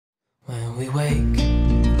we wake,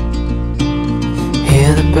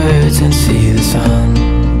 hear the birds and see the sun.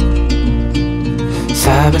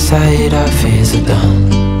 Side by side our fears are done.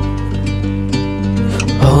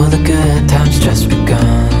 Oh, the good times just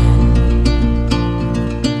begun.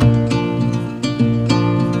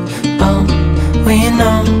 Oh, we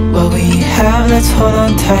know what we have, let's hold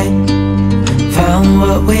on tight. Found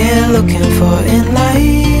what we're looking for in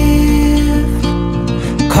life.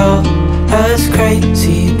 Call us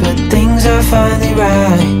crazy, but things are finally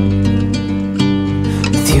right.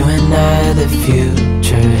 With you and I, the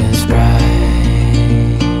future is bright.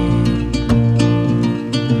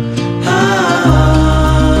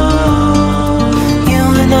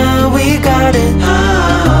 We got it.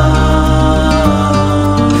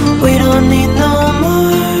 We don't need no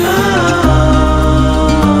more.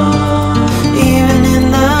 Even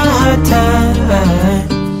in the hard times,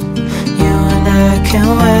 you and I can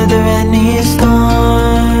weather any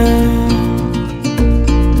storm.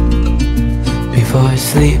 Before I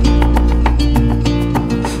sleep,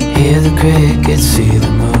 hear the crickets, see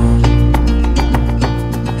the moon.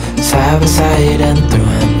 Side by side and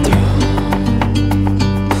through and through.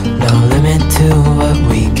 No limit to what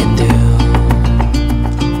we can do.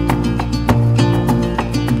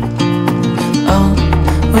 Oh,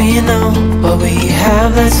 we know what we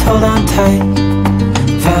have, let's hold on tight.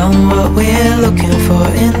 Found what we're looking for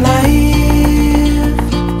in life.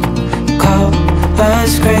 Call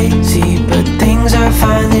us crazy, but things are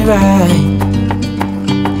finally right.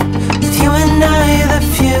 With you and I, the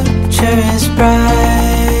future is bright.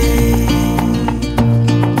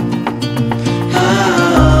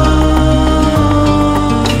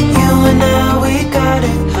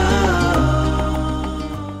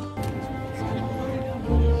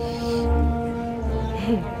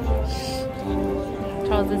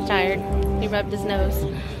 Charles is tired. He rubbed his nose.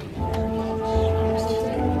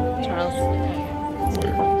 Charles.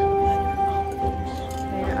 There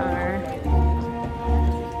are.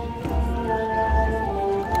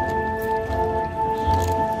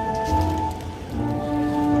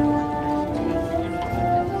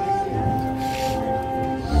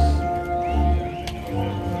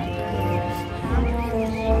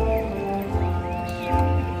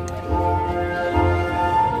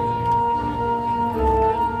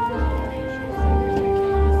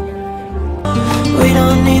 We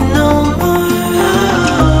don't need no more.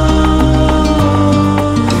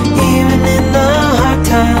 Even in the hard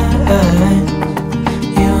times,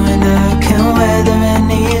 you and I can weather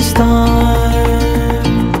any storm.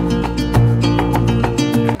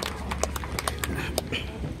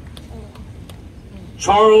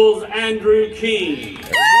 Charles Andrew King.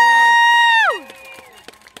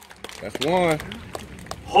 That's one.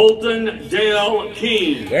 Holton Dale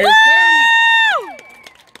King. There's two.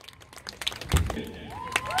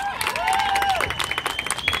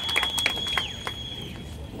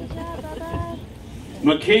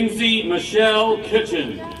 Mackenzie Michelle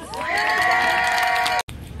Kitchens.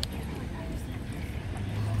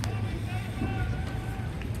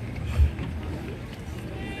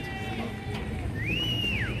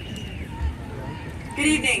 Good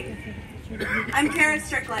evening. I'm Kara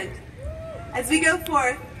Strickland. As we go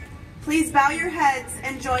forth, please bow your heads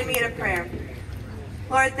and join me in a prayer.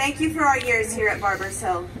 Lord, thank you for our years here at Barbers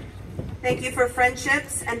Hill. Thank you for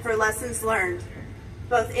friendships and for lessons learned,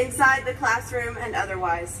 both inside the classroom and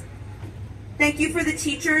otherwise. Thank you for the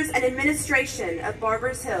teachers and administration of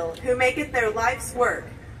Barbers Hill who make it their life's work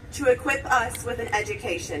to equip us with an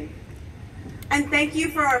education. And thank you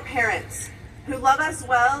for our parents who love us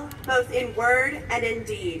well, both in word and in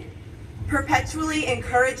deed, perpetually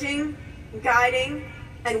encouraging, guiding,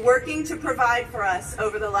 and working to provide for us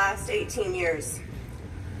over the last 18 years.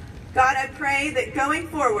 God, I pray that going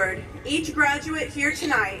forward, each graduate here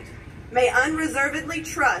tonight may unreservedly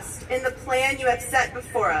trust in the plan you have set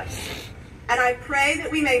before us. And I pray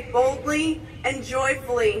that we may boldly and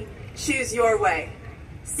joyfully choose your way,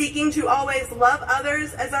 seeking to always love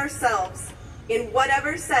others as ourselves in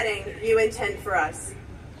whatever setting you intend for us.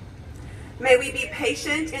 May we be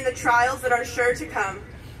patient in the trials that are sure to come,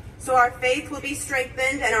 so our faith will be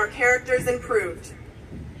strengthened and our characters improved.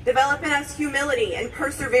 Develop in us humility and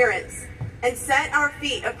perseverance, and set our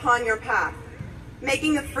feet upon your path,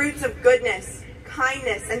 making the fruits of goodness,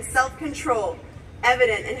 kindness, and self-control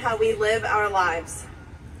evident in how we live our lives.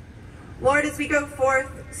 Lord, as we go forth,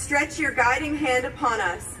 stretch your guiding hand upon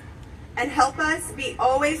us, and help us be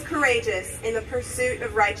always courageous in the pursuit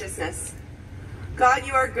of righteousness. God,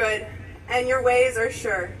 you are good, and your ways are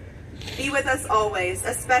sure. Be with us always,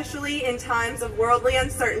 especially in times of worldly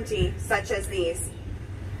uncertainty such as these.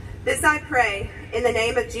 This I pray in the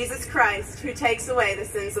name of Jesus Christ, who takes away the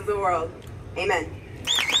sins of the world. Amen.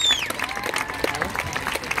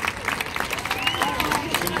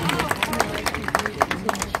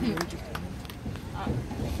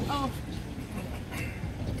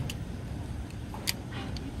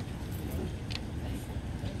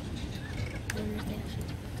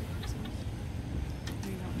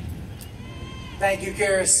 Thank you,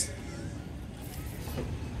 Karis.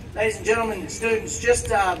 Ladies and gentlemen, students, just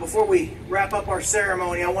before we wrap up our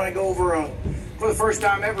ceremony, I want to go over, for the first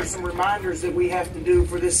time ever, some reminders that we have to do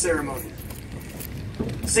for this ceremony.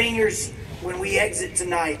 Seniors, when we exit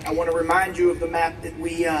tonight, I want to remind you of the map that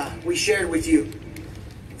we shared with you.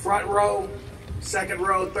 Front row, second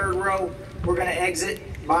row, third row, we're going to exit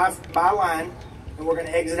by line, and we're going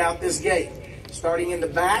to exit out this gate. Starting in the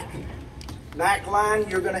back line,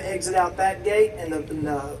 you're going to exit out that gate, and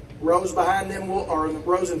the rows behind them or the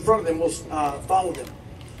rows in front of them will follow them.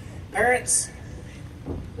 Parents,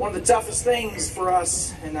 one of the toughest things for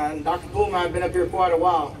us, and Dr. Poole and I have been up here quite a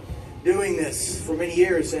while doing this for many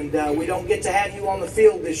years, and we don't get to have you on the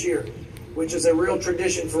field this year, which is a real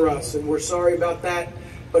tradition for us, and we're sorry about that,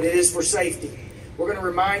 but it is for safety. We're going to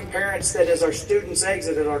remind parents that as our students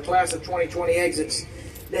exit, as our class of 2020 exits,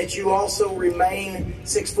 that you also remain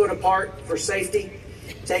 6 foot apart for safety,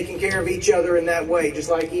 taking care of each other in that way, just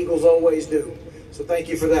like Eagles always do. So thank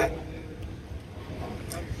you for that.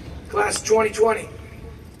 Class of 2020,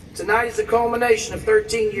 tonight is the culmination of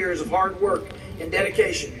 13 years of hard work and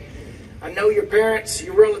dedication. I know your parents,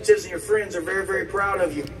 your relatives, and your friends are very, very proud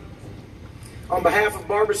of you. On behalf of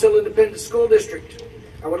Barbers Hill Independent School District,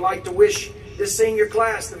 I would like to wish this senior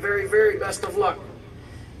class the very, very best of luck.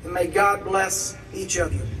 And may God bless each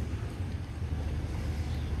of you.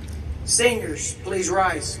 Seniors, please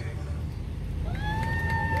rise.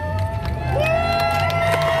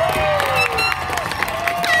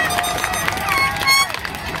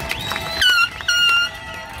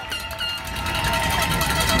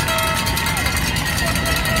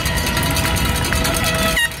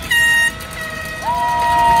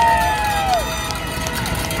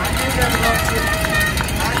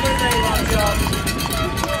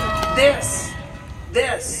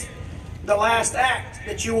 This, the last act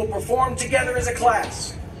that you will perform together as a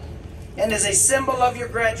class and as a symbol of your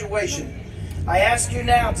graduation. I ask you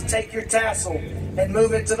now to take your tassel and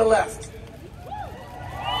move it to the left.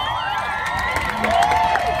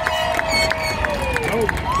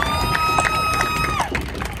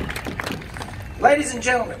 Ladies and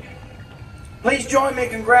gentlemen, please join me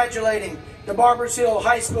in congratulating the Barbers Hill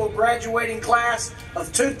High School graduating class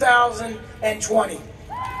of 2020.